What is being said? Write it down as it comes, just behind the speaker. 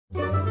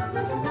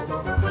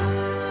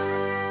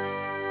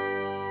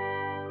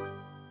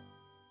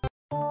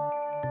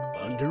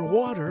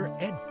Underwater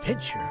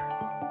adventure.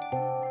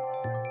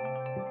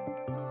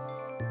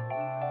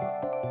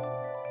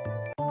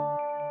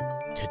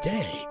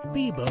 Today,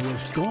 Bebo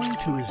is going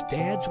to his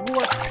dad's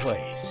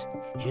workplace.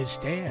 His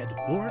dad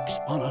works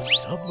on a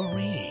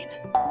submarine.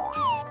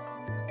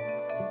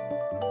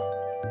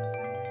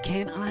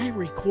 Can I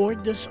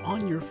record this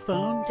on your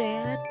phone,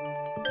 Dad?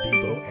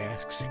 Bebo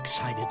asks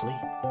excitedly.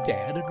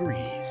 Dad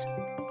agrees.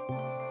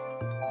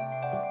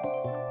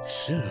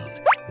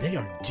 Soon, they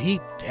are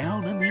deep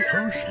down in the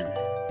ocean.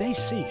 They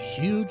see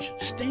huge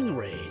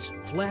stingrays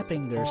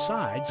flapping their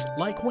sides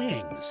like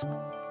wings.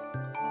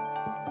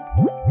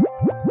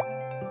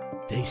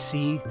 They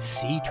see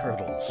sea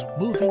turtles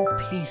moving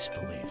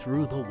peacefully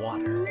through the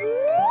water.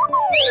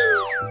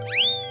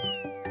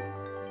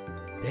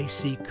 They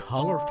see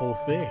colorful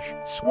fish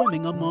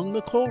swimming among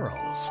the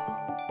corals.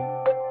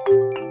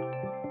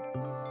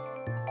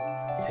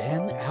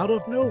 Then, out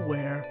of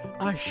nowhere,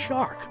 a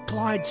shark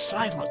glides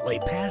silently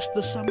past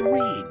the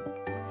submarine.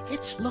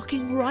 It's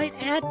looking right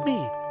at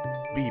me,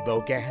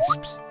 Bebo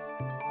gasps.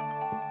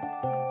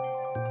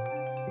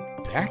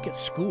 Back at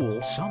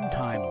school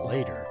sometime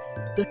later,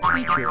 the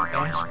teacher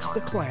asks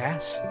the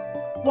class,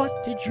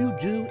 "What did you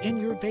do in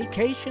your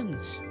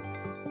vacations?"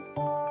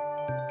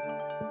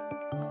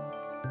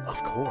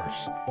 Of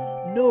course,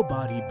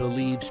 nobody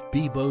believes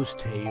Bebo's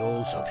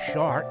tales of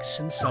sharks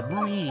and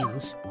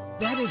submarines.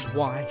 That is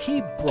why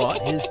he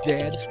brought his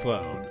dad's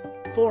phone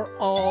for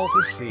all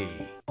to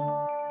see.